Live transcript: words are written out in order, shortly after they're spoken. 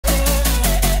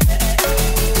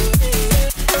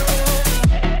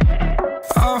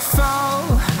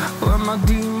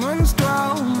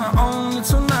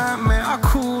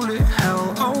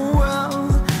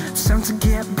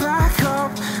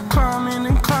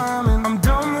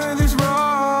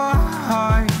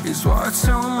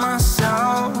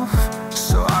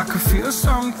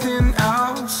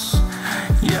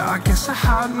Yes, I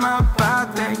had my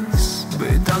bad days, but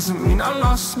it doesn't mean I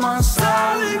lost my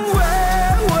style. Darling,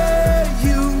 where were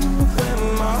you when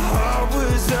my heart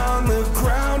was on the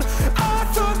ground? I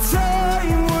thought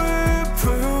time would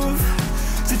prove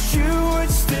that you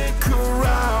would stick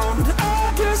around.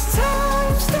 I guess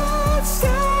time stood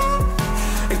still,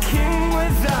 a king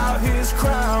without his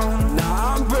crown.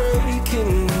 Now I'm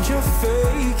breaking and you're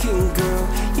faking, girl.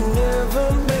 You never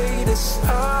made a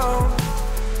sound.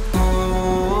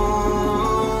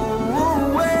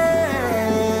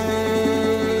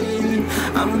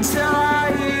 I'm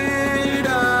tired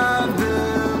of the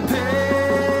pain.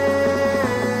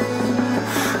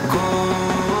 Go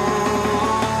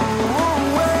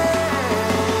away.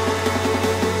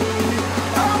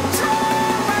 I'm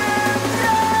tired of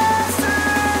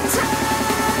yesterday.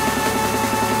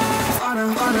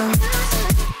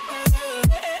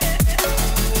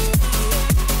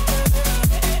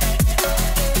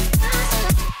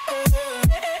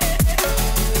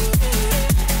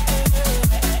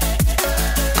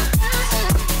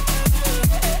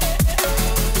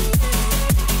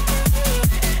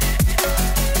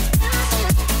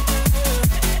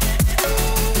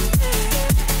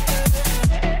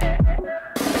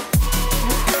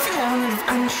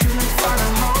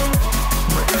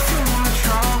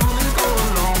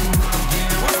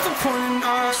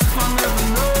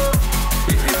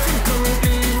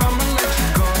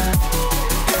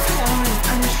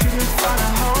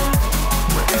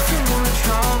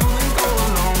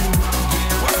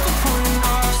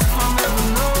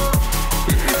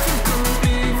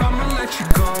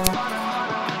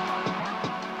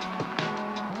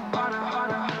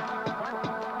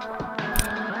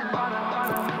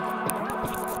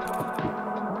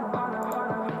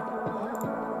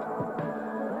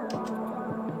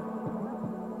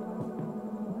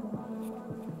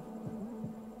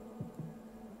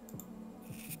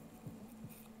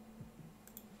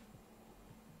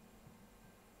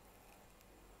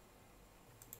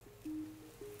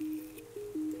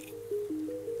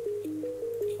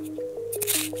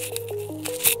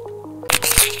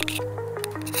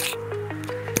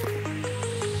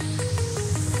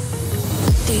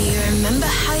 Do you remember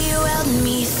how you held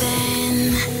me then?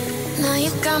 Now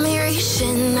you got me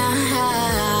reaching out.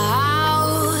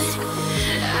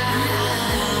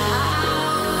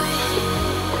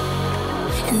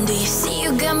 And do you see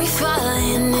you got me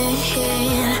falling in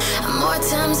more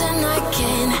times than I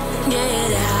can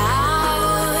get out.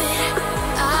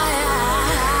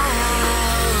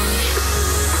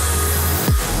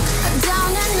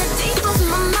 Down in the deep of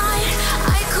my mind,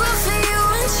 I call for you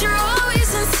and you're always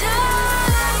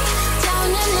inside. Down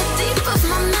in the deep of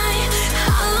my mind,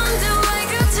 how long do I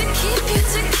got to keep you,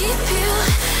 to keep you?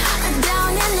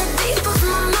 Down in the deep of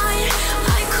my mind,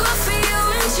 I call for you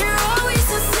and you're always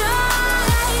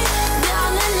inside.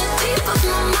 Down in the deep of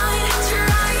my mind,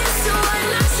 trying so hard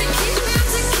not to keep you,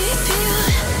 to keep you.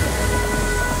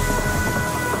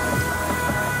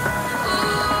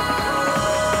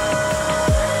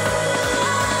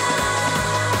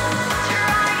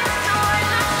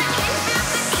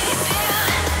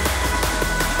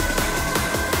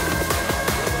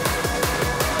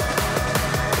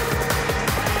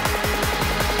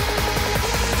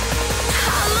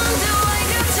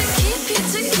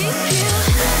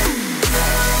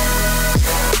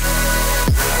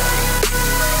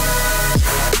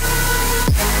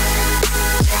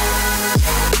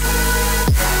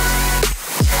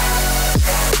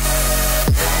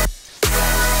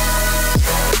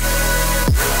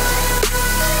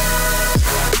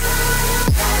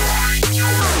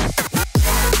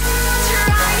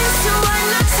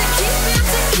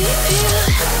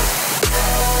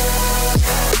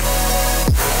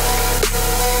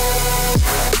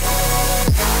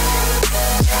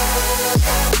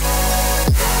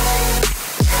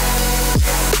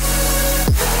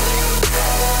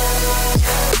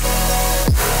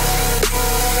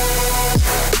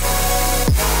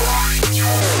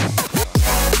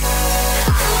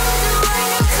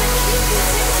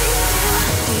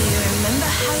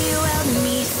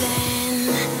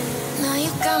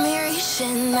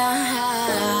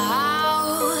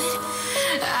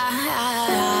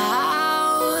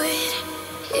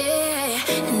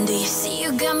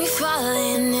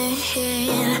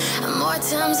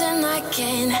 Times and I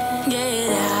can't get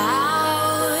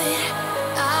out.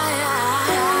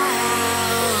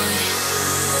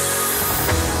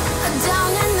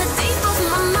 Down in the deep of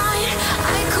my mind,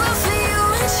 I call for you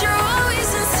and you're always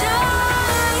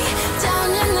inside. Down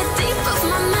in the deep of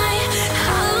my mind,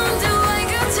 how long do I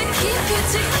got to keep you,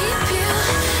 to keep you?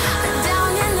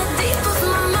 Down in the deep of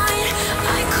my mind,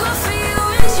 I call for you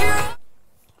and you're...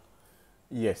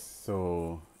 Yes, so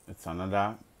It's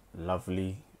another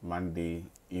lovely Monday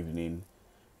evening,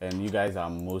 and you guys are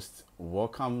most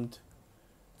welcomed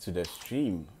to the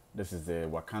stream. This is the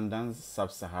Wakandanz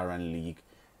Sub-Saharan League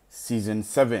Season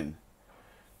 7.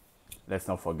 Let's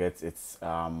not forget it's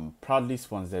proudly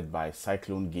sponsored by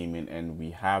Cyclone Gaming, and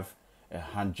we have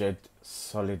 $100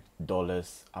 solid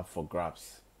up for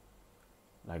grabs.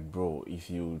 Like, bro, if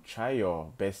you try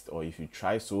your best or if you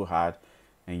try so hard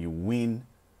and you win,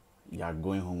 you are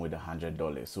going home with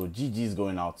 $100. So GG is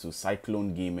going out to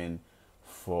Cyclone Gaming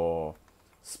for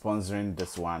sponsoring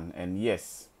this one. And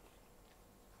yes,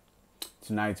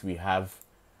 tonight we have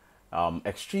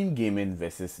Xtreme Gaming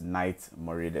versus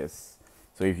Marauders.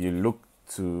 So if you look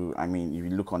if you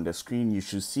look on the screen, you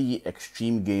should see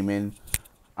Xtreme Gaming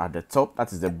at the top.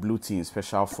 That is the blue team.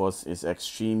 Special Force is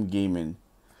Xtreme Gaming.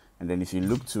 And then if you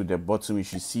look to the bottom, you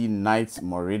should see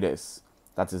Marauders.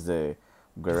 That is the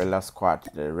Guerrilla Squad,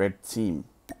 the red team.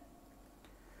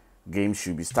 Game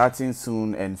should be starting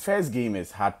soon. And first game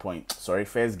is Hardpoint. Sorry,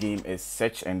 first game is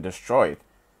Search and Destroy.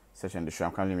 Search and Destroy.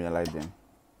 I'm currently realizing them.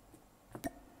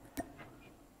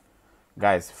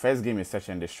 Guys, first game is Search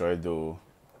and Destroy, though,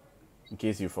 in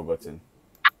case you've forgotten.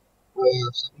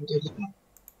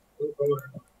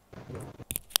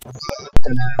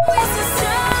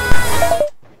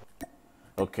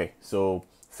 Okay, so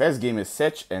first game is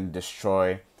Search and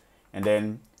Destroy, and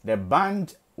then the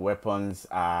banned weapons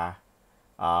are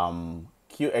QXR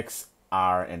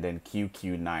and then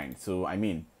QQ9. So I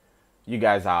mean, you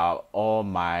guys are all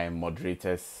my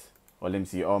moderators, or let me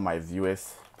see, all my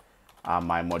viewers are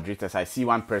my moderators. I see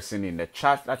one person in the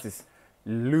chat, that is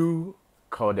Lou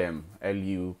Codem,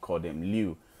 Lu Codem,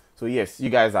 Liu. So yes, you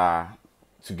guys are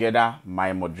together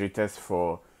my moderators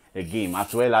for the game,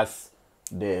 as well as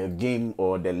the game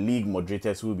or the league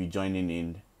moderators who will be joining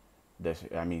in the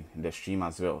stream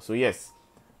as well. So yes,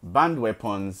 banned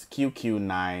weapons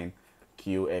QQ9,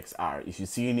 QXR. If you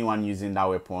see anyone using that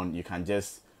weapon, you can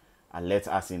just alert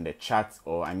us in the chat,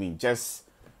 or just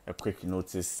a quick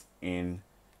notice in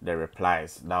the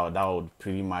replies. That would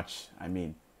pretty much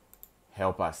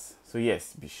help us. So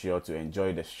yes, be sure to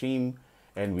enjoy the stream,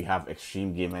 and we have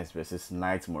Xtreme Gamers versus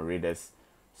Marauders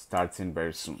starting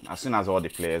very soon, as soon as all the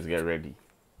players get ready.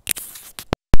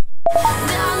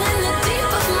 Down in the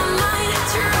deep of my mind,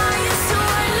 trying so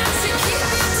hard not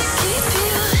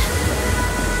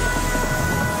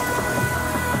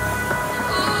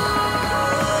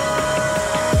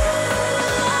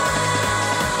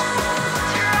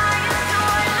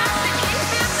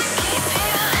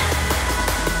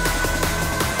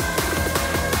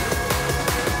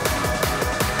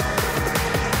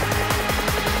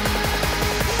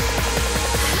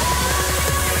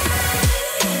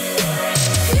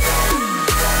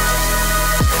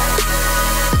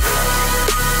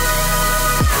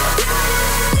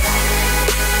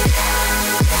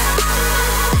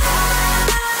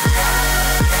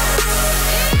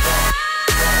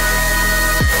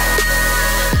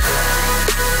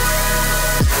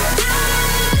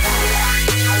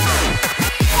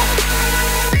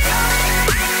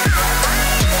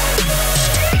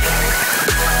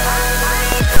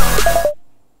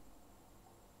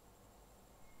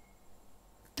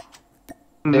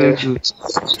to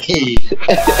keep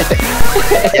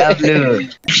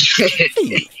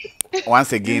you.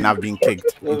 Once again, I've been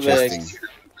kicked. Interesting.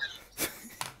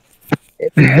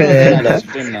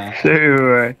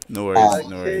 Sorry, No worries,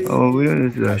 no worries. oh, we don't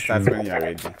need to Start when you're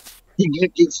ready.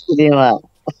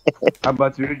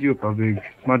 about radio public.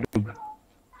 Madog.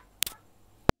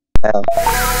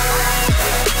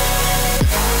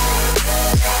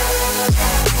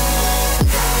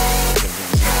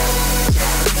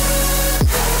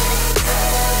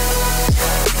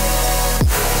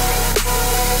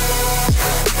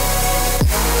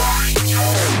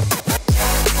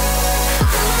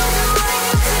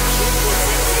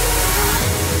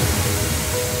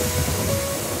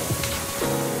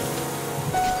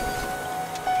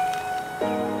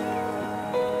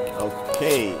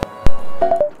 Okay,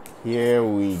 here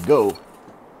we go.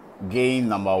 Game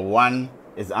number 1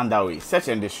 is underway. Search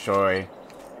and Destroy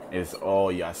is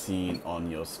all you are seeing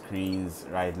on your screens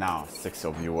right now. 6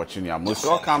 of you watching, you are most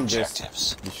welcome.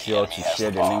 Just be sure to share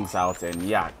the links out and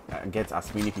get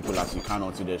as many people as you can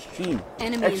onto the stream.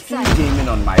 Xtreme Gaming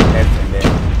on my left and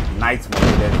then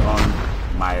Marauders on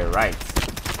my right.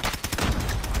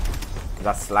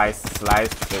 That slice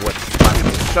forward.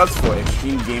 Shots for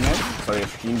Xtreme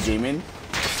Gaming.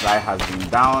 Sly has been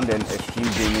down, then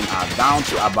Xtreme Gaming are down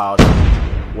to about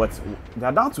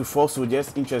they're down to 4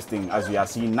 soldiers. Interesting, as we are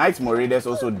seeing Marauders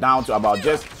also down to about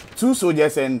just 2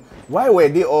 soldiers. And why were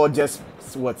they all just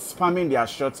spamming their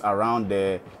shots around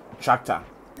the tractor?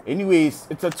 Anyways,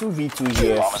 it's a 2v2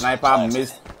 here. Sniper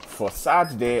missed for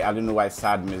Sad there. I don't know why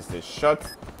Sad missed the shot.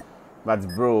 But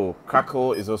bro,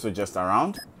 Crackle is also just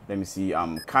around. Let me see.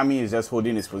 Kami is just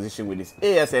holding his position with his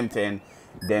ASM-10.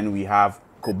 Then we have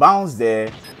Wakandanz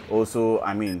there. Also,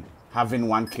 I mean, having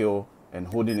 1 kill and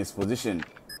holding his position.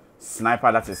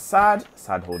 Sniper, that is Sad.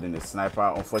 Sad holding the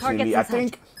sniper. Unfortunately, I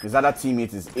think his other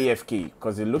teammate is AFK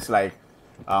because it looks like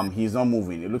he's not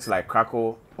moving. It looks like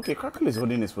Crackle. Okay, Crackle is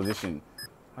holding his position.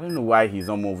 I don't know why he's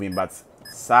not moving, but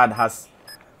Sad has...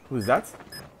 Who's that?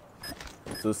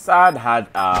 So Sad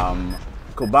had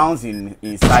Wakandanz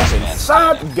in sight, and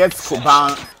Sad gets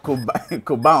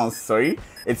Wakandanz, sorry.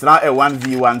 It's now a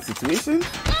 1v1 situation.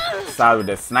 Sad with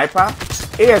the sniper.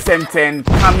 ASM-10,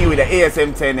 Kami with the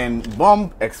ASM-10, and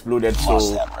bomb exploded.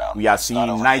 So we are seeing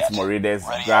Marauders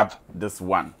grab this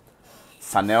one.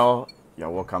 Sanel, you're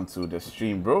welcome to the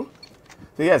stream, bro.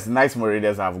 So yes,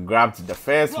 Marauders have grabbed the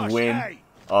first win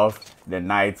of the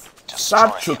night.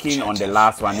 Sad choking on the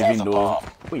last one, even though...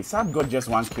 Wait, Sad got just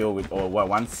 1 kill with or what,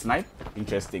 1 snipe?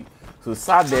 Interesting. So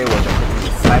Sad there was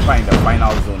a sniper in the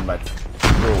final zone, but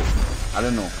bro, I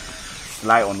don't know.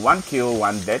 Sly on 1 kill,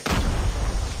 1 death.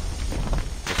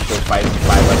 Still fighting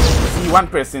 5. But see 1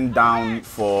 person down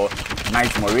for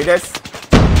Marauders.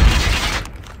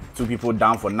 2 people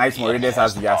down for Marauders,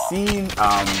 as we are seeing.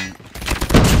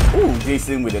 Ooh,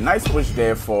 Jason with a nice push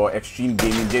there for Xtreme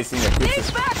Gaming. Jason equips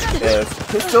his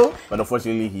pistol, but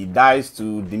unfortunately he dies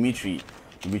to Dimitri.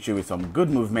 Dimitri with some good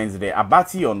movements there.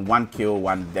 Abati on 1 kill,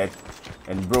 1 death.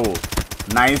 And bro,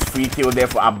 nice free kill there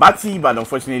for Abati, but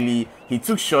unfortunately he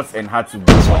took shots and had to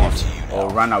go for his, or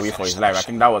run away for his life. I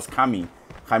think that was Kami.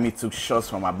 Kami took shots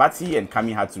from Abati and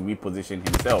Kami had to reposition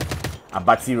himself.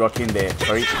 Abati rocking the,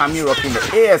 sorry, Kami rocking the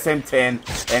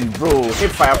ASM-10, and bro,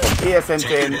 hip fire from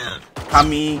ASM-10.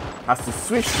 Kami has to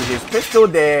switch to his pistol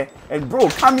there, and bro,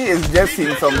 Kami is just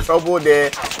in some trouble there.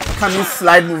 Kami's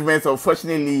slide movements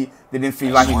unfortunately didn't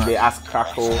favor him there as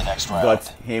Crackle got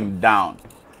him down.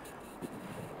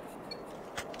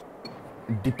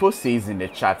 Depot says in the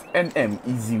chat, NM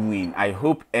easy win. I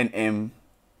hope NM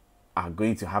are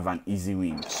going to have an easy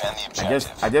win.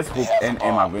 I just hope NM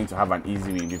are going to have an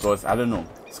easy win, because I don't know.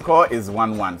 Score is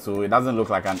 1-1, so it doesn't look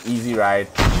like an easy ride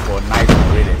for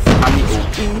Marauders. Kami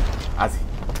OP, as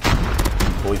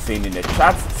Depot is saying in the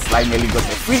chat. Sly nearly got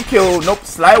a free kill. Nope,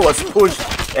 Sly was pushed,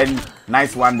 and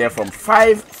nice one there from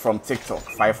 5 from TikTok.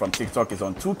 5 from TikTok is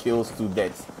on 2 kills, 2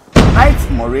 deaths.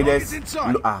 Marauders,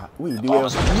 wait, they were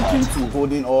looking to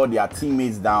holding all their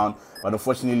teammates down, but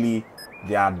unfortunately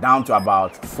they are down to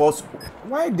about 4.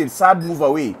 Why did Sad move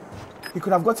away? He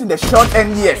could have gotten the shot,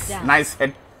 and yes,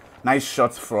 nice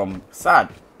shot from Sad.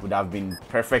 Would have been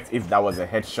perfect if that was a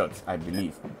headshot, I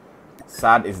believe.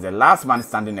 Sad is the last man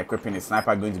standing, equipping his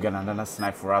sniper, going to get another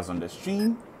snipe for us on the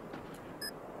stream.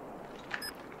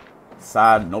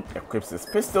 Sad, nope, equips his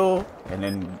pistol and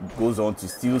then goes on to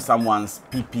steal someone's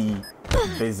PP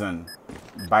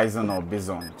Bison or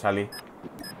Bison, Charlie.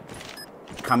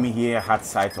 Kami here had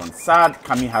sight on Sad.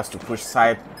 Kami has to push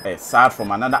Sad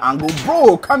from another angle.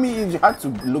 Bro, Kami had to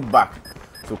look back.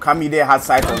 So Kami there had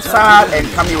sight on Sad, and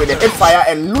Kami with a hip fire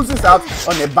and loses out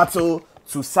on a battle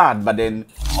to Sad. But then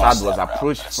Sad was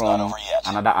approached from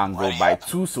another angle by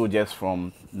 2 soldiers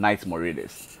from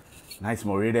Marauders.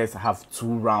 Marauders have 2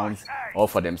 rounds all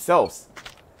for themselves.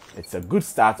 It's a good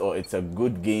start, or it's a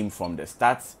good game from the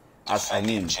start. As I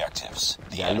mean,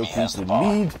 they are looking to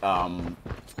lead.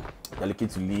 They're looking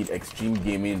to lead Xtreme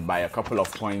Gaming by a couple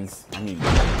of points. I mean,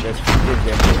 just to give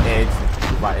them the edge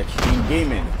over Xtreme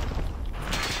Gaming.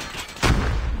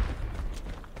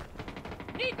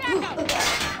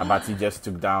 Abati just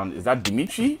took down. Is that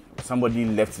Dimitri? Somebody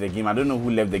left the game. I don't know who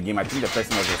left the game. I think the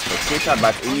person was a spectator.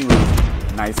 But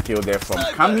anyway, nice kill there from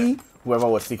Kami. Whoever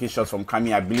was taking shots from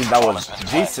Kami, I believe that was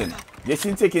Jason.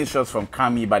 Jason taking shots from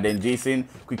Kami, but then Jason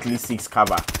quickly seeks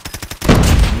cover.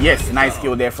 Yes, nice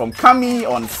kill there from Kami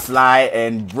on Sly,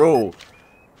 and bro,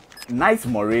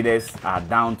 Marauders are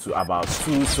down to about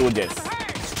 2 soldiers.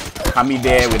 Kami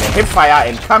there with a hip fire,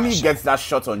 and Kami gets that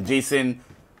shot on Jason,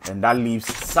 and that leaves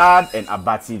Sad and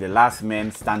Abati, the last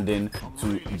men standing,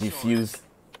 to defuse.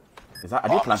 Are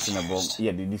they planting a bomb?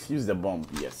 Yeah, they defuse the bomb.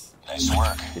 Yes. Nice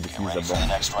work. They defuse the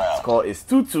bomb. Score is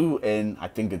 2-2, and I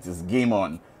think it is game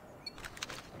on.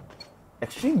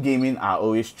 Xtreme Gaming are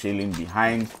always trailing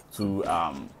behind to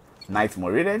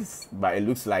Marauders, but it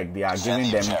looks like they are giving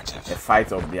them a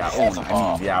fight of their own.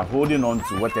 I mean, they are holding on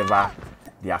to whatever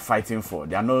they are fighting for.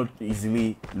 They are not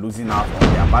easily losing out on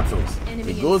their battles.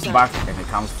 It goes back and it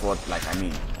comes forth, like, I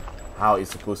mean, how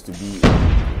it's supposed to be in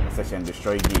a Search and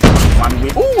Destroy game. One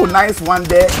way. Oh, nice one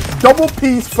there. Double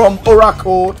piece from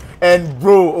Oracle. And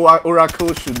bro,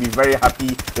 Oracle should be very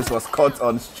happy. This was caught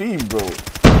on stream, bro.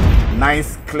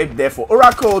 Nice clip there for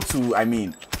Oracle to, I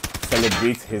mean,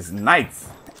 celebrate his knights.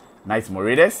 Knights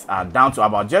Marauders are down to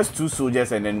about just 2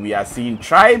 soldiers, and then we are seeing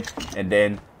Tribe and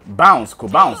then Bounce,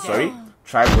 sorry.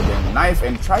 Tribe with a knife,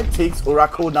 and Tribe takes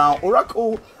Oracle down.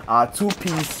 Oracle, our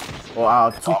 2-piece or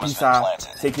our 2-piecer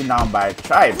taken down by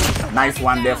Tribe. Nice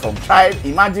one there from Tribe.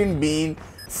 Imagine being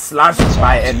slashed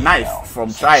by a knife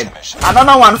from Tribe.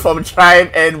 Another one from Tribe,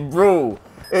 and bro,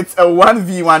 it's a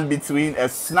 1v1 between a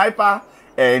sniper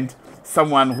and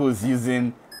someone who's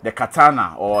using the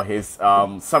katana or his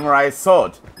samurai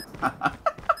sword.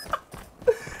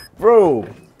 Bro,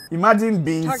 imagine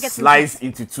being sliced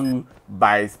into 2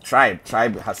 by Tribe.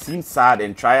 Tribe has seemed sad,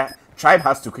 and Tribe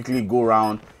has to quickly go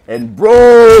around. And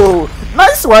bro,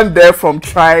 nice one there from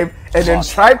Tribe, and then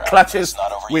Tribe clutches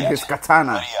with his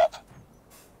katana.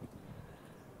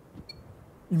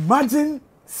 Imagine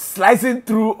slicing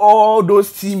through all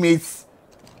those teammates.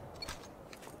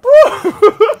 Defend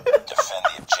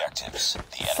the objectives.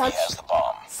 The enemy has the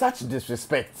bomb. Such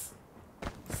disrespect.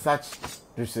 Such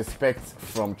disrespect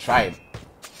from Tribe.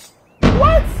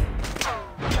 What?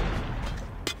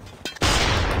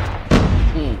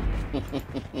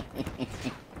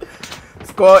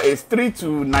 Score is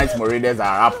 3-2. Knights Marauders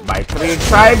are up by 3.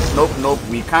 Tribe, nope,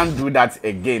 we can't do that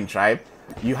again, Tribe.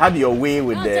 You had your way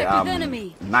with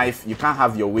the knife. You can't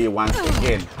have your way once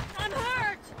again.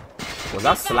 Was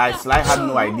that Sly? Sly had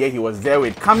no idea he was there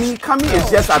with Kami. Kami is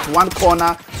just at one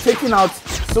corner, taking out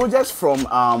soldiers from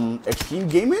Xtreme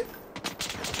Gaming.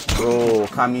 Bro,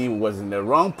 Kami was in the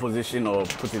wrong position, or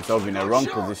put himself in the wrong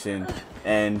position,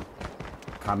 and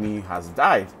Kami has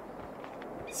died.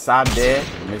 Sad there,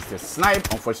 missed the snipe.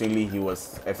 Unfortunately, he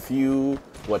was a few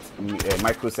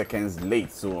microseconds late,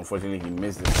 so unfortunately he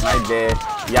missed the snipe there.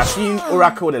 We have seen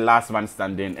Oracle, the last man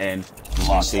standing, and he's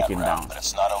been taken down. But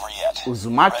it's not over yet.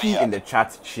 Uzumaki in the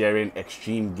chat cheering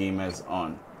Xtreme Gamers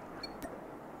on.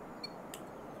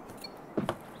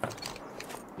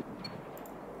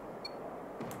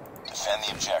 Defend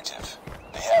the objective.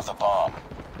 They have the bomb.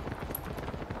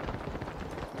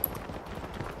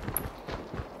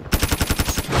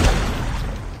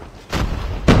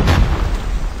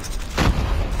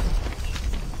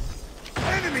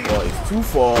 Well, it's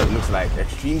 2-4. It looks like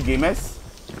Xtreme Gamers.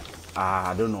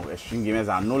 I don't know. Xtreme Gamers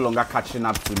are no longer catching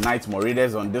up to Knights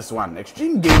Marauders on this one.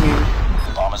 Xtreme Gaming,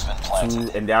 The bomb has been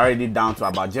planted. and they're already down to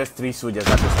about just 3 soldiers.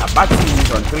 That is Abati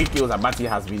on 3 kills. Abati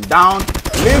has been down.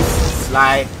 Lives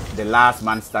Sly, the last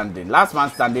man standing. Last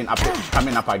man standing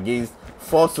coming up against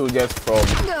 4 soldiers from.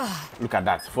 Look at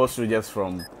that. 4 soldiers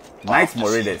from Knights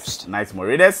Marauders. Knights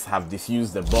Marauders have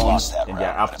diffused the bomb, and they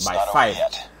are up by 5.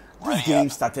 This game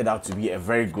started out to be a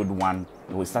very good one.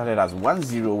 We started as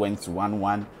 1-0, went to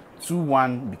 1-1,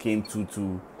 2-1 became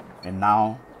 2-2, and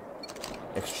now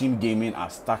Xtreme Gaming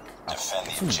are stuck at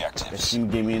 2.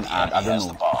 Xtreme Gaming are, I don't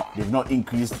know, they've not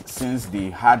increased since they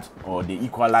had or they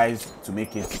equalized to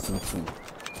make it 2-2.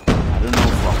 I don't know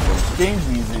for some strange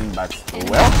reason, but oh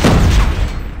well.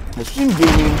 Xtreme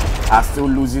Gaming are still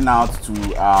losing out to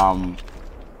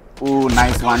oh,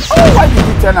 nice one. Oh, why did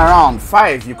you turn around?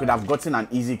 5. You could have gotten an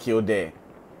easy kill there.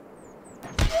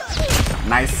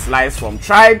 Nice slice from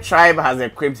Tribe. Tribe has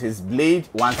equipped his blade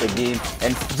once again.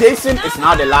 And Jason is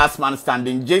now the last man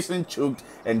standing. Jason choked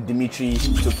and Dimitri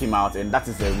took him out. And that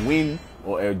is a win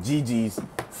or a GG's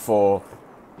for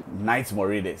Knights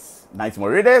Marauders. Knights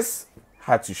Marauders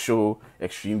had to show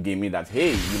Xtreme Gaming that,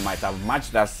 hey, you might have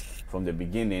matched us from the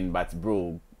beginning, but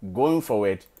bro, going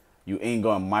forward, you ain't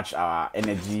gonna match our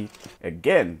energy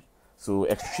again. So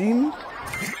Xtreme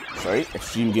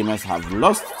Gamers have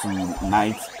lost to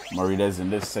Knights Marauders in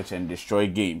this search and destroy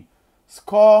game.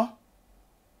 Score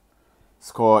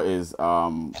is It's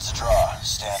a draw.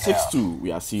 Stand 6-2.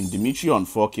 We are seeing Dimitri on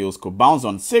 4 kills, Bounce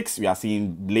on 6. We are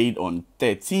seeing Blade on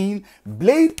 13.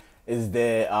 Blade is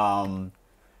the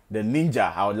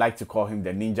ninja. I would like to call him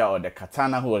the ninja or the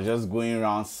katana, who was just going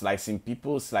around slicing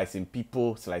people,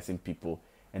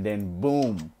 and then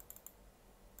boom.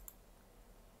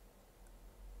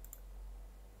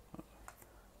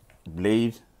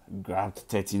 Blade grabbed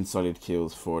 13 solid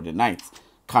kills for the Knights.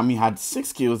 Kami had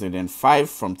 6 kills, and then 5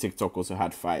 from TikTok also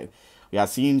had 5. We are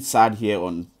seeing Sad here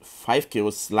on 5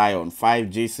 kills, Sly on 5,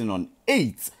 Jason on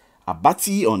 8,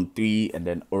 Abati on 3, and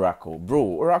then Oracle. Bro,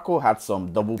 Oracle had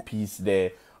some double piece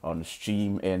there on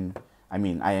stream, and I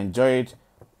mean, I enjoyed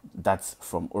that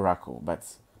from Oracle, but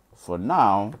for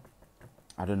now,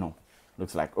 I don't know.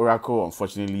 Looks like Oracle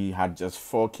unfortunately had just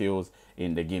 4 kills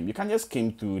in the game. You can just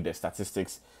skim through the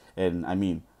statistics, and I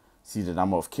mean, see the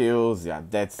number of kills, their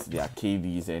deaths, their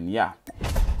KDs, and yeah.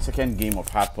 Second game of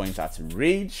hardpoint at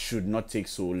Raid should not take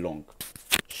so long.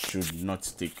 Should not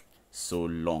take so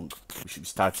long. We should be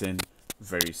starting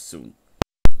very soon.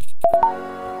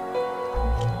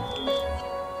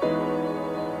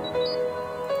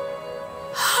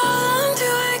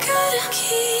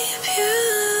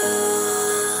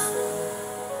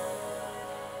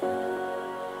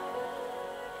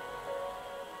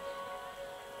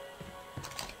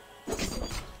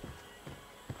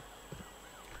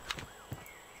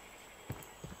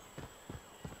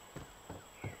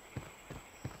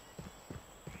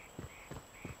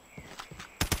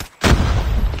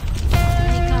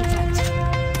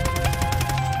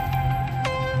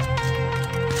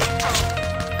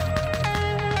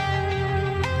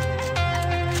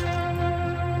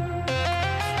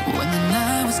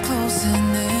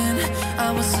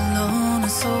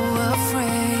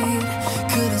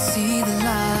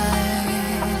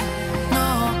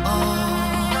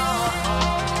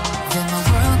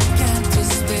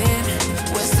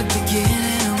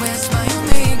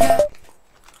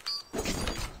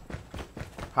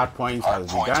 Hardpoint has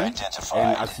begun,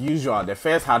 and as usual, the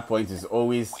first hardpoint is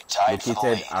always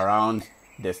located around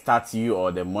the statue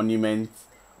or the monument,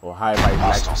 or however you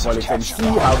like to call it, and see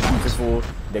how beautiful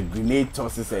the grenade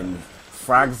tosses and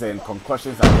frags and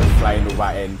concussions are just flying over.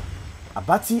 And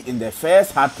Abati in the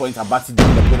first hardpoint, Abati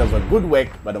doing a bit of a good work,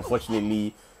 but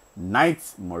unfortunately, Knight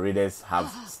Marauders have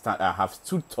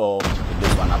stood tall in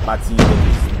this one. Abati did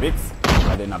his bits,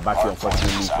 but then Abati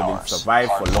unfortunately couldn't survive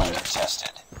for long.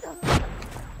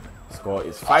 Score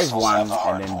is 5-1,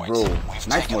 and then bro,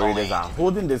 Knight Marauders are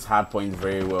holding this hard point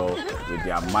very well with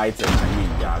their might, and I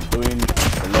mean they are doing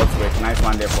a lot of work. Nice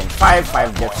one there from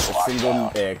 5 gets a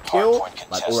single kill,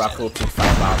 but Oracle took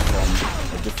 5 out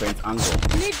from a different angle.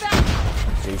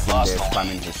 Jason there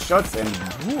spamming his shots, and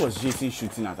who was Jason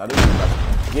shooting at? I don't know,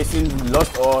 but Jason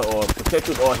lost all or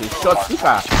protected all his shots. Look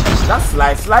at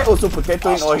that Sly also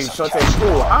protecting all his shots, and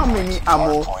bro, how many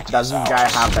ammo does this guy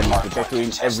have that he's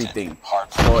protecting everything?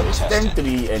 So it's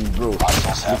 10-3, and bro,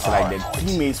 looks like the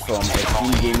teammates from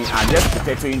Xtreme Gaming are just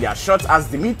protecting their shots, as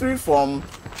Dimitri from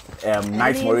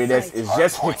Knight Marauders is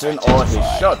just hitting all his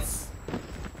shots.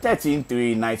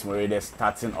 13-3, Knight Marauders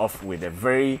starting off with a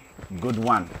very good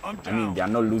one. I mean, they are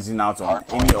not losing out on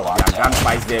any of their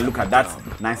gunfights there. Look at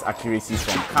that nice accuracy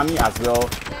from Kami as well.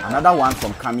 Another one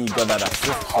from Kami, got that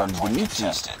assist from Dimitri.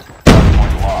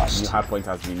 New hardpoint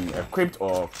has been equipped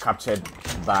or captured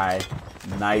by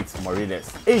Knight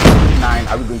Marauders. 8-9,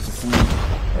 are we going to see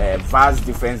vast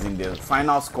difference in the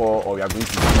final score, or we are going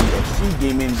to see Xtreme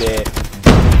Gaming there?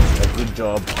 A good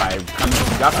job by Kami.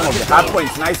 That's one of the hard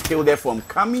points. Nice kill there from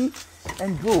Kami.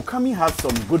 And bro, Kami has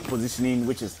some good positioning,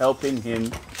 which is helping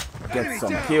him get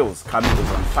some kills. Kami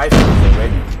is on 5 kills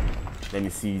already. Let me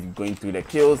see, going through the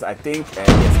kills. I think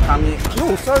yes, Kami.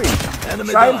 No, sorry.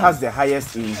 Tribe has the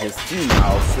highest in his team.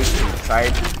 I'll switch to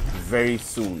Tribe very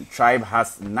soon. Tribe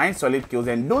has 9 solid kills,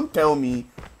 and don't tell me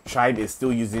Tribe is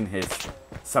still using his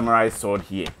samurai sword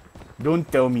here. Don't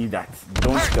tell me that.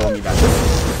 Don't tell me that. This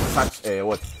is such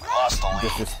what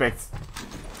disrespect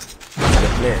to the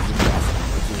players.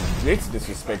 It is great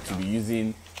disrespect to be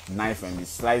using knife and be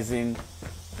slicing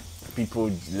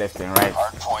people left and right.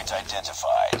 Hardpoint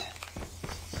identified.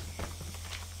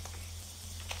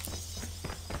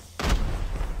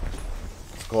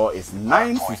 Score is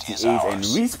 958, and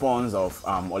respawns of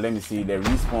or let me see the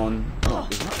respawn. No,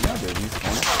 it's not the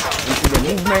respawn. You see the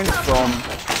movements from,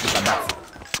 look at that.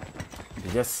 They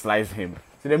just slice him.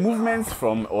 So the movements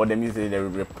from, or let me say the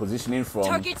repositioning from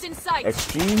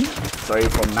Xtreme, sorry,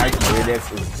 from Knight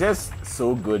Marauders is just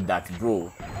so good that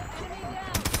bro,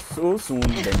 so soon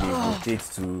then they rotate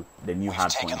to the new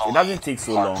hardpoint. It doesn't take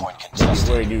so long, then they've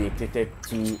already rotated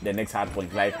to the next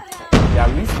hardpoint. Like their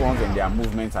respawns and their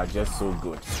movements are just so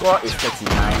good. Score is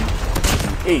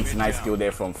 39-8. Nice kill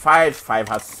there from 5. 5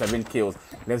 has 7 kills.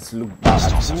 Let's look at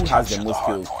who has the most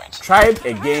kills. Tribe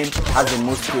again has the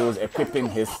most kills, equipping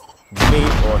his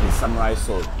blade or his samurai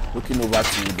sword. Looking over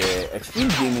to the Xtreme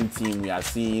Gaming team, we are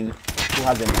seeing who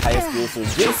has the highest kills. So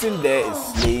Jason there is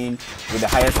slaying with the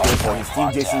highest kills for his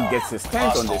team. Jason gets his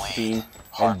 10th on the screen.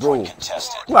 And bro,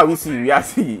 who are we seeing? We are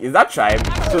seeing, is that Tribe?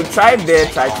 So Tribe there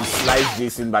tried to slice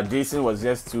Jason, but Jason was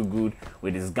just too good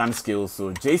with his gun skills.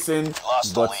 So Jason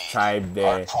got Tribe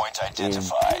there in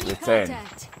return.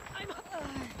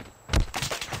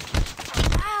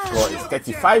 Score is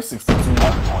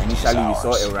 35-62. Initially we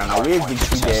saw a runaway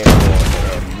victory there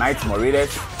for Knight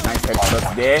Marauders. Nice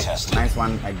headshot there. Nice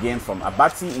one again from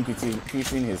Abati,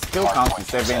 increasing his kill count to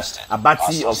 7.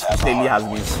 Abati of Steli has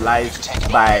been sliced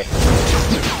by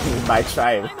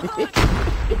Tribe.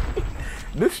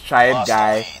 this Tribe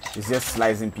guy is just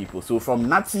slicing people. So from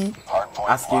Natty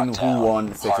asking who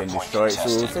won Search and Destroy.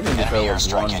 So Search and Destroy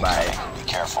was won by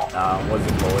what's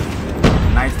it called?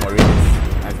 Nice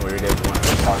Marauders. Nice Marauders won.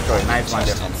 Sorry, nice one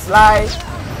there from Sly.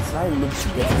 Sly looks to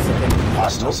get a second.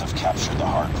 Hostiles have captured the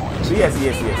hard point. So yes.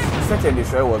 Search and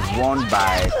Destroy was won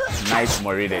by Nice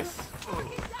Marauders.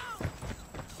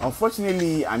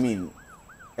 Unfortunately, I mean,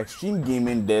 Xtreme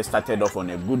Gaming there started off on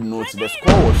a good note. The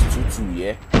score was 2-2,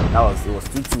 yeah. It was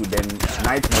 2-2. Then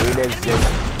Night Marauders just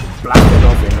blasted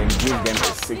off and then gave them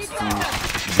a 6-2.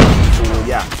 So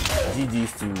yeah,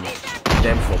 GG's to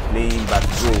them for playing. But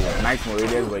bro, Night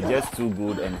Marauders were just too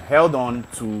good and held on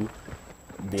to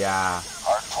their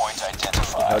Hardpoint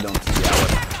identified.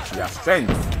 Their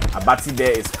strength. Abati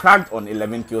there is cracked on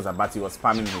 11 kills. Abati was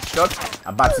spamming his shots.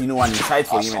 Abati, no one inside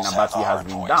for him, and Abati has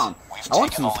been down. I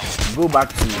want to go back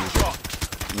to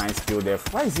nice kill there.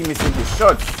 Why is he missing his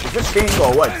shots? Is it ping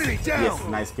or what? Yes,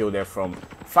 nice kill there from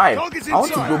 5. I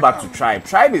want to go back to Tribe.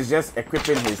 Tribe is just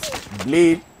equipping his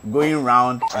blade, going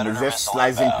round, and is just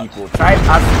slicing people. Tribe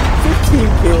has 15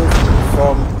 kills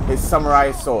from his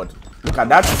samurai sword. Look at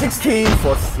that, 16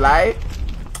 for Sly.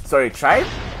 Sorry, Tribe.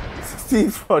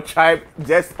 16 for Tribe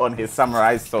just on his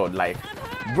samurai sword. Like,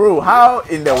 bro, how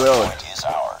in the world?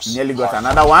 Nearly got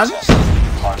another one.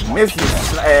 Missed his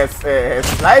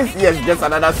slice. Yes, just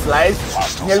another slice.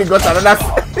 Nearly got another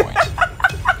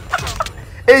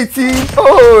 18.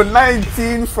 Oh,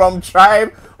 19 from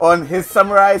Tribe on his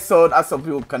samurai sword. As some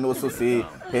people can also say,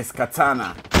 his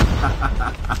katana.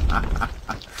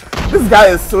 This guy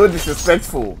is so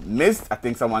disrespectful. Missed. I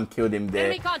think someone killed him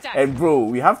there. And bro,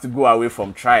 we have to go away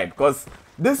from Tribe because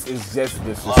this is just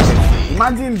disrespectful.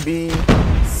 Imagine being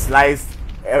sliced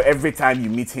every time you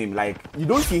meet him. Like, you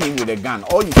don't see him with a gun.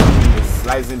 All you see him is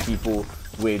slicing people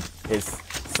with his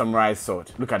samurai sword.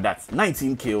 Look at that.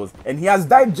 19 kills. And he has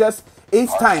died just 8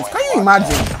 times. Can you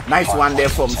imagine? Nice one there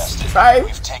from Tribe.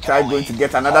 Tribe going to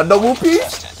get another double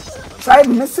piece. Tribe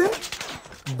missing.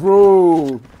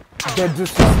 Bro, the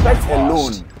disrespect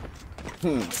alone.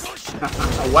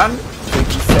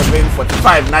 127,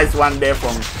 45. Nice one there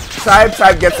from Tribe.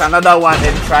 Tribe gets another one,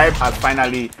 and Tribe has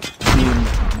finally been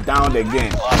down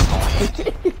again.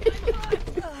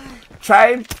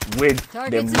 Tribe with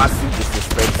the massive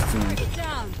disrespect to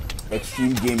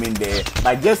Xtreme Gaming there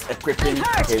by just equipping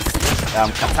his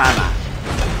katana.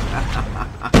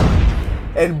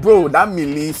 And bro, that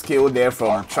melee skill there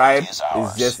from Tribe is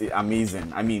just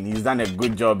amazing. I mean, he's done a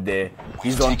good job there.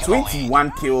 He's on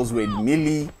 21 kills with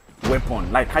melee weapon.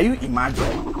 Like, can you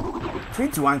imagine?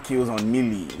 21 kills on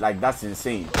melee. Like, that's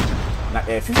insane.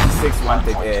 56,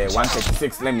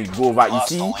 136. Let me go over. You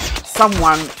see,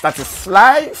 someone that is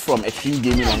Sly from Xtreme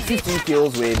Gaming on 15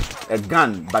 kills with a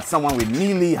gun, but someone with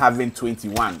melee having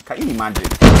 21. Can you imagine?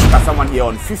 Got someone here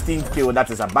on 15th kill.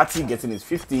 That is Abati getting his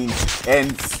 15,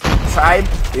 and Tribe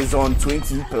is on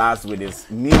 20 plus with his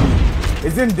melee.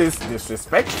 Isn't this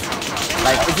disrespect?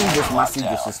 Like, isn't this massive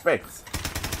disrespect?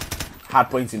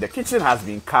 Hardpoint in the kitchen has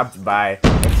been capped by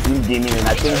Xtreme Gaming, and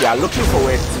I think they are looking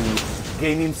forward to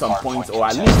gaining some points, or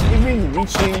at least even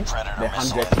reaching the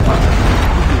 100 mark.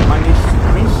 If they manage to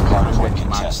reach the 100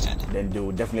 mark, then they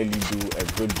will definitely do a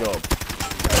good job.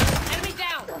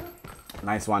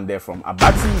 Nice one there from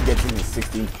Abati, getting his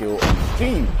 16th kill on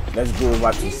stream. Let's go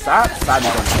over to Sad. Sad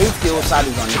is on 8 kills. Sad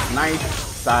is on his 9th.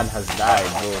 Sad has died,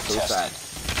 bro. So sad.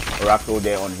 Oracle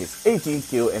there on his 18th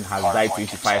kill and has died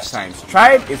 25 times.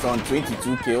 Tribe is on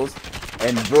 22 kills.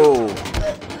 And bro,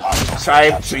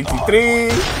 Tribe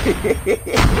 23.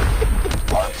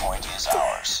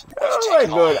 Oh my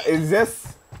god, it's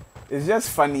just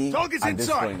funny at this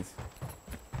point.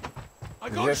 It's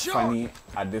just funny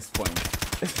at this point.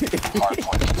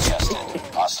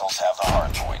 Hostiles have the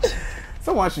hard point.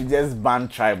 Someone should just ban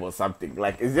Tribe or something.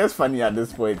 Like, it's just funny at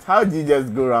this point. How do you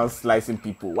just go around slicing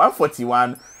people?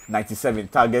 141, 97.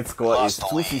 Target score is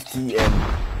 250, and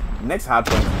next hard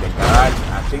point in the garage,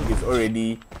 I think, is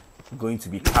already going to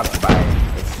be capped by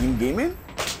Xtreme Gaming.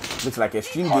 Looks like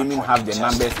Xtreme Gaming have the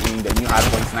numbers in the new hard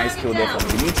points. Nice kill there from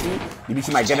Dimitri.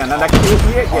 Dimitri might get another kill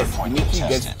here. Yes, Dimitri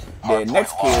gets the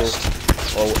next kill.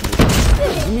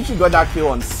 Dimitri got that kill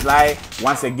on Sly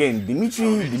once again.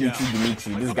 Dimitri.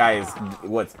 This guy is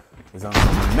what? Is on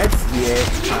Mets here.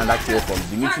 Another kill from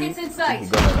Dimitri. He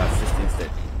got that assist instead.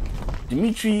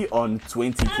 Dimitri on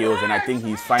 20 kills, and I think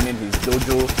he's finding his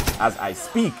dojo as I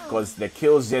speak because the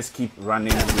kills just keep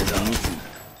running with Dimitri.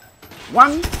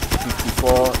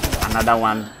 154, another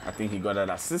one. I think he got an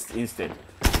assist instead.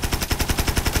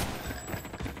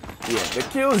 Yeah, the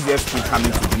kills just keep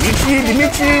coming to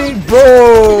Dimitri,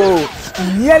 bro! He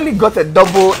nearly got a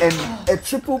double and a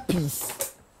triple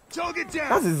piece.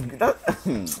 That is that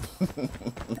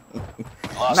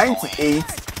 98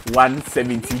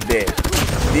 170 there.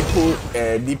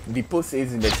 Depo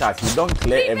says in the chat, you don't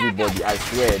clear everybody. I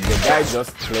swear the guy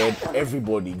just cleared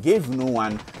everybody, gave no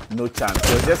one no chance.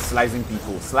 He was just slicing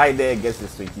people. Slide there, gets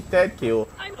his 23rd kill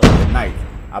of the night.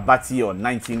 Abati on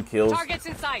 19 kills. Targets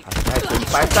in sight.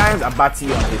 25 times.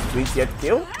 Abati on his 20th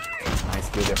kill. Nice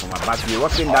kill there from Abati.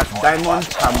 Rocking that diamond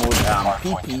camo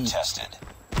PP.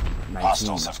 19.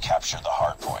 Hostiles have captured the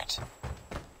hard point.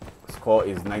 Score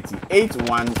is 98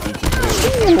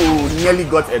 183. Ooh, nearly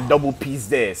got a double piece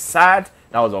there. Sad.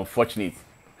 That was unfortunate.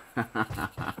 Hard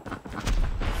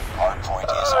point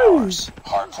is ours.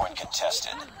 Hard point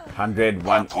contested. 100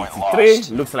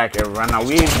 183. Looks like a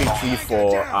runaway victory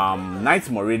for Knights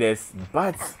Marauders,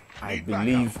 but I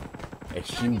believe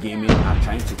Xtreme Gaming are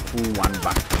trying to pull one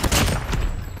back.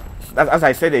 As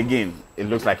I said again, it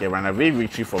looks like a runaway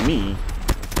victory for me.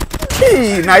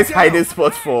 Hey, nice hiding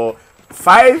spot for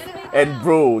 5, and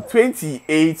bro,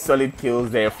 28 solid kills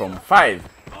there from 5.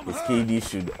 His KD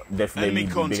should definitely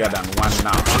be bigger than 1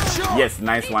 now. Yes,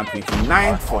 nice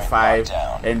 129 for 5,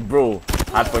 and bro,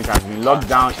 hardpoint has been locked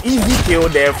down. Easy kill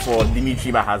there for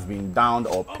Dimitri, but has been downed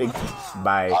or picked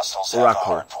by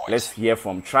Oracle. Let's hear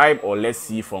from Tribe, or let's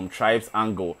see from Tribe's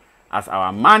angle. As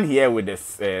our man here with the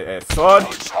sword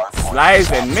slice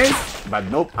and miss, but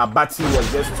nope, Abati was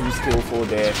just too skillful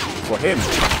there for him.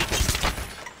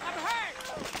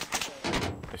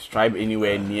 Let's Tribe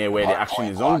anywhere near where the action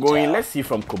is ongoing. Let's see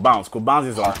from Kubounce. Kubounce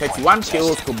is on 31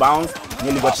 kills. Kubounce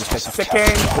nearly got his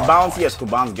 32nd. Kubounce, yes,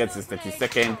 Kubounce gets his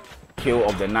 32nd kill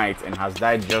of the night and has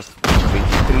died just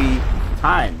 23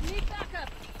 times.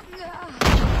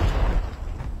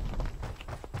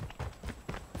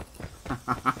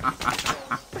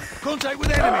 Contact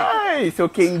with enemy. Right, so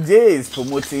King J is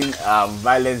promoting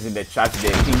violence in the chat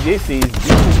there. King J says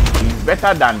he's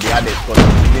better than the others because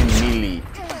he's using melee.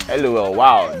 LOL,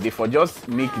 wow, they for just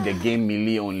make the game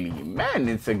melee only. Man,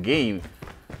 it's a game.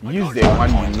 Use the one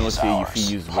you know say you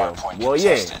feel use well. Well,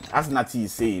 yeah, as Nati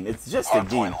is saying, it's just a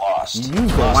game. You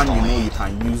use the one you know you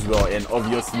can use well, and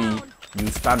obviously you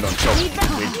stand on top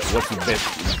with what you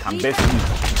can best use.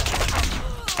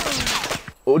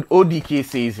 ODK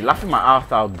says, laughing my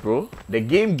ass out, bro. The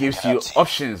game gives you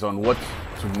options on what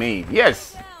to main.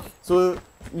 Yes. So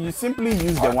you simply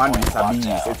use the one you sabi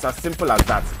use. It's as simple as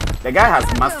that. The guy has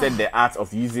mastered the art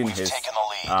of using his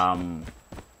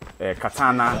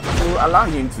katana. To allow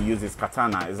him to use his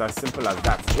katana is as simple as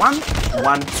that.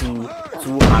 112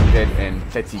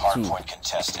 232.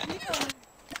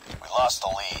 Lost the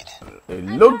lead. It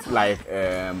looked like,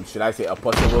 should I say, a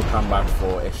possible comeback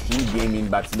for Xtreme Gaming,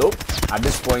 but nope. At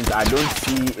this point, I don't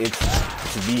see it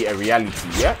to be a reality.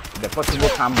 Yeah, the possible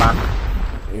comeback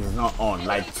is not on.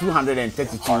 Like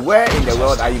 232. Where in the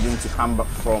world are you going to come back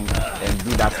from and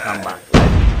do that comeback?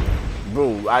 Like,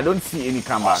 bro, I don't see any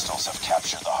comeback. Hostiles have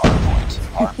captured the hard point.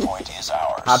 Hard point is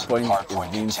ours. Hard point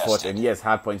is being fought, and yes,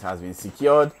 hard point has been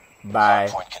secured by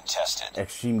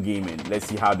Xtreme Gaming. Let's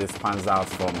see how this pans out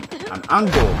from an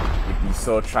angle. If you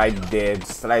saw Tribe dead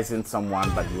slicing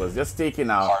someone, but he was just taken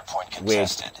out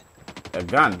with a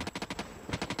gun.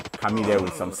 Coming there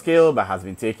with some skill, but has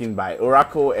been taken by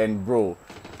Oracle. And bro,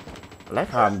 I like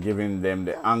how I'm giving them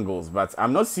the angles, but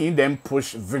I'm not seeing them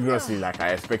push vigorously like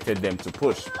I expected them to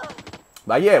push.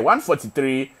 But yeah,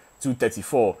 143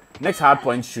 234. Next hard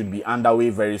point should be underway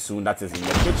very soon. That is in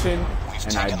the kitchen,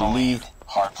 and I believe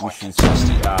we should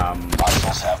see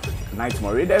Knights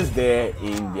Marauders there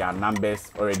in their numbers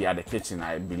already at the kitchen,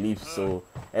 I believe so.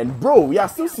 And bro, we are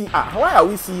still seeing, why are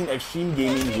we seeing Xtreme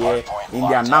Gaming here in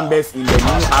their numbers in the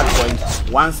new hard point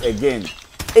once again?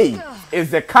 Hey,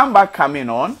 is the comeback coming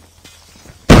on?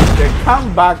 Is the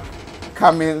comeback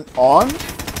coming on?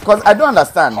 Because I don't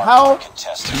understand, how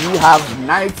do you have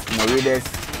Knights Marauders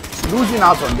losing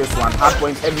out on this one? Hard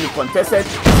point heavily contested.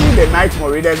 See the Knights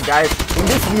Marauders guys in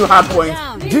this new hard point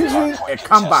giving a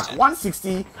comeback.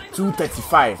 160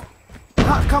 235.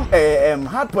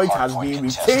 Hard point has been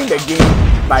retained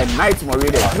again by Knights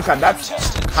Marauders. Look at that,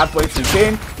 hard point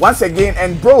retained once again.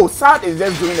 And bro, Sad is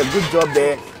just doing a good job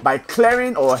there by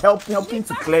clearing or helping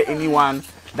to clear anyone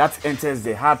that enters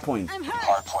the hard point.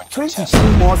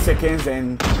 22 more seconds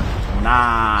and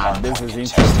nah, this is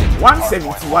interesting.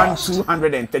 171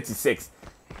 236.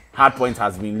 Hard point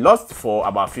has been lost for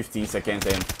about 15 seconds,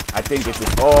 and I think it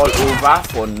is all over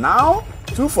for now.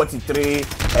 243,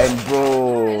 and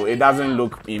bro, it doesn't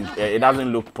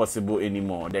look possible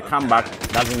anymore. The comeback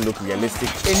doesn't look realistic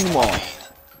anymore.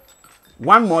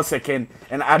 One more second,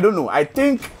 and I don't know. I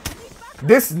think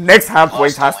this next hard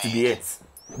point has to be it.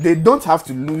 They don't have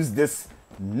to lose this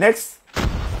next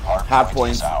hard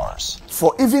point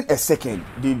for even a second,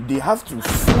 they have to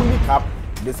fully cap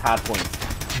this hard point.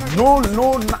 No,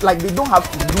 like they don't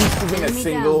have to lose even a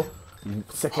single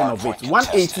second of it.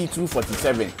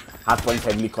 180-247. Hard point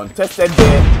heavily contested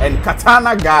there, and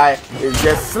Katana guy is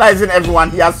just slicing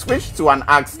everyone. He has switched to an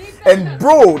axe, and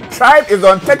bro, Tribe is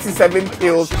on 37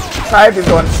 kills. Tribe is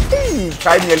on.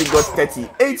 Tribe nearly got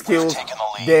 38 kills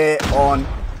there on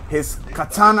his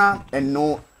katana, and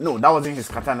no, that wasn't his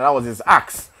katana. That was his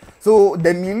axe. So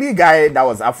the melee guy that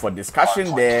was up for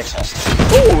discussion there.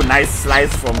 Oh, nice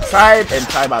slice from Tribe, and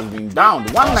Tribe has been down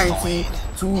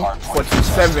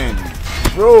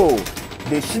 190-47. Bro,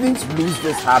 they shouldn't lose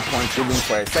this hard point even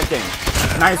for a second.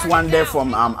 Nice one there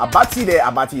from Abati there.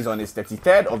 Abati is on his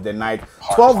 33rd of the night.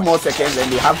 12 more seconds,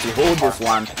 and they have to hold this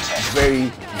one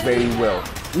very, very well.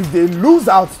 If they lose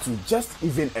out to just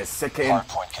even a second,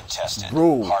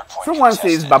 bro, someone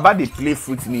says Baba they play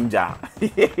Fruit Ninja.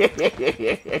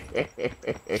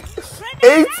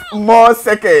 8 more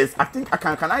seconds. I think I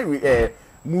can I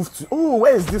move to, oh,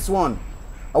 where is this one?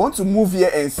 I want to move here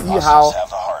and see how.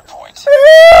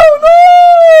 Oh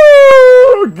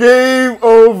no! Game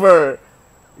over.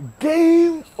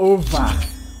 Game over.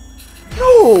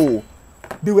 No!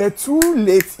 They were too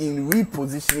late in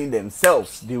repositioning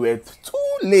themselves. They were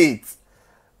too late.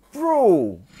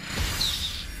 Bro.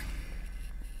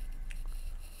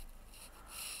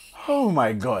 Oh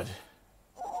my god.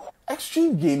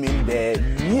 Extreme Gaming there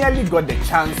nearly got the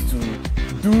chance to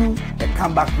do a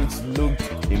comeback which looked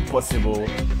impossible,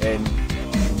 and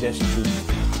just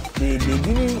they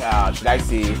didn't should I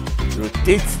say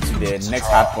rotate to the next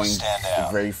hard point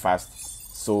very fast,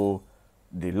 so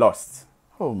they lost.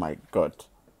 Oh my god.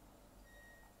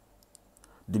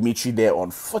 Dimitri there on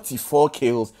 44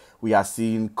 kills. We are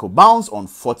seeing Kobounce on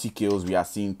 40 kills. We are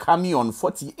seeing Kami on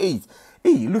 48. Hey,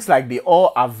 it looks like they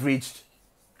all averaged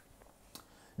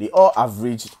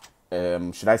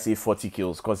should I say 40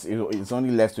 kills, because it's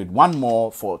only left with one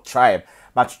more for Tribe.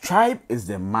 But Tribe is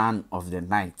the man of the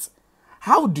night.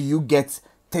 How do you get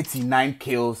 39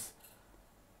 kills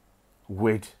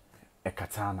with a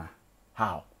katana?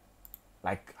 How?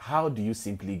 Like, how do you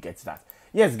simply get that?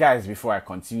 Yes, guys, before I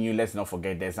continue, let's not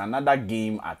forget there's another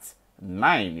game at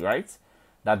 9, right?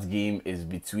 That game is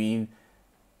between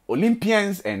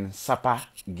Olympians and Sapa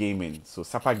Gaming. So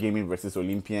Sapa Gaming versus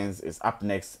Olympians is up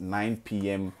next, 9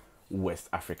 p.m. West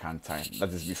African time.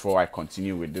 That is before I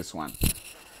continue with this one.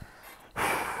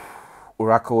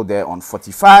 Oracle there on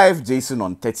 45, Jason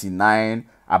on 39,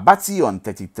 Abati on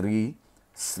 33,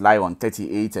 Sly on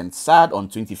 38, and Sad on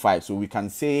 25. So we can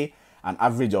say an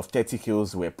average of 30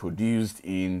 kills were produced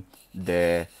in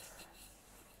the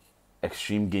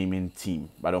Extreme Gaming team.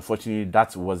 But unfortunately,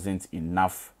 that wasn't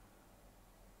enough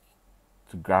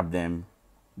to grab them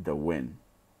the win.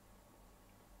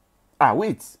 Ah,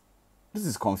 wait. This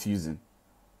is confusing.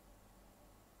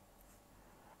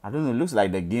 I don't know. It looks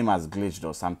like the game has glitched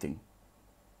or something.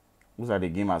 Looks like the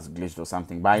game has glitched or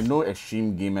something. But I know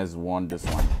Extreme Gamers won this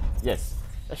one. Yes.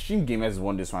 Extreme Gamers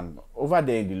won this one. Over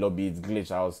there in the lobby, it's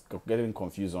glitched. I was getting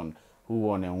confused on who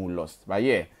won and who lost. But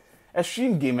yeah,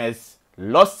 Extreme Gamers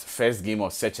lost first game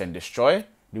of Search and Destroy.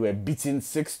 They were beaten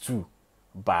 6-2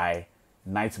 by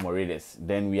Marauders.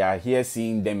 Then we are here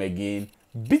seeing them again,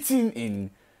 beaten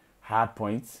in hard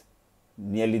points.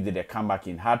 Nearly did a comeback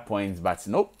in hard points, but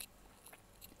nope.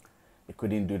 They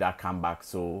couldn't do that comeback.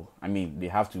 So, I mean, they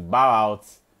have to bow out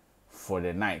for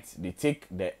the night. They take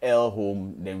the L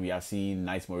home, then we are seeing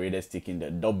Marauders taking the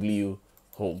W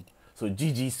home. So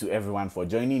GG's to everyone for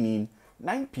joining in.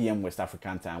 9 p.m. West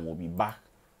African time. We'll be back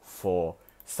for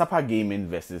Sapa Gaming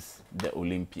versus the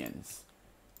Olympians.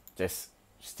 Just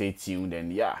stay tuned,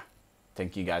 and yeah,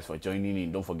 thank you guys for joining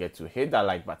in. Don't forget to hit that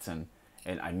like button,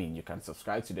 and I mean, you can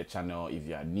subscribe to the channel if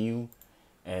you are new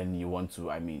and you want to,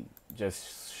 I mean,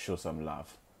 just show some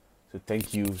love. So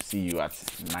thank you. See you at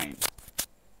 9.